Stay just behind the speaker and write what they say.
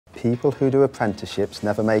People who do apprenticeships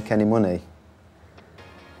never make any money.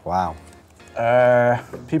 Wow.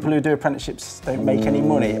 People who do apprenticeships don't make any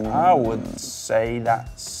money. I would say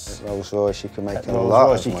that's... At Rolls-Royce you can make a lot of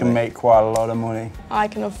Rolls-Royce you money. can make quite a lot of money. I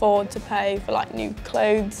can afford to pay for like new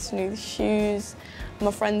clothes, new shoes.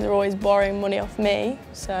 My friends are always borrowing money off me,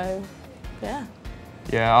 so yeah.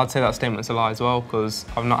 Yeah, I'd say that statement's a lie as well, because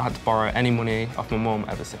I've not had to borrow any money off my mum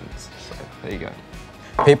ever since. So there you go.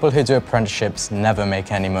 People who do apprenticeships never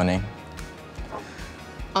make any money.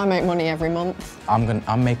 I make money every month.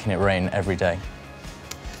 I'm making it rain every day.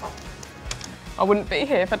 I wouldn't be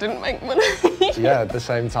here if I didn't make money. Yeah, at the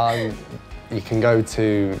same time, you can go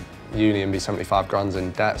to uni and be 75 grand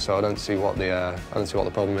in debt, so I don't see what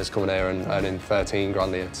the problem is coming here and earning 13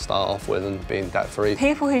 grand a year to start off with and being debt free.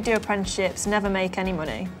 People who do apprenticeships never make any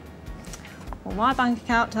money. Well, my bank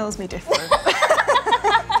account tells me different.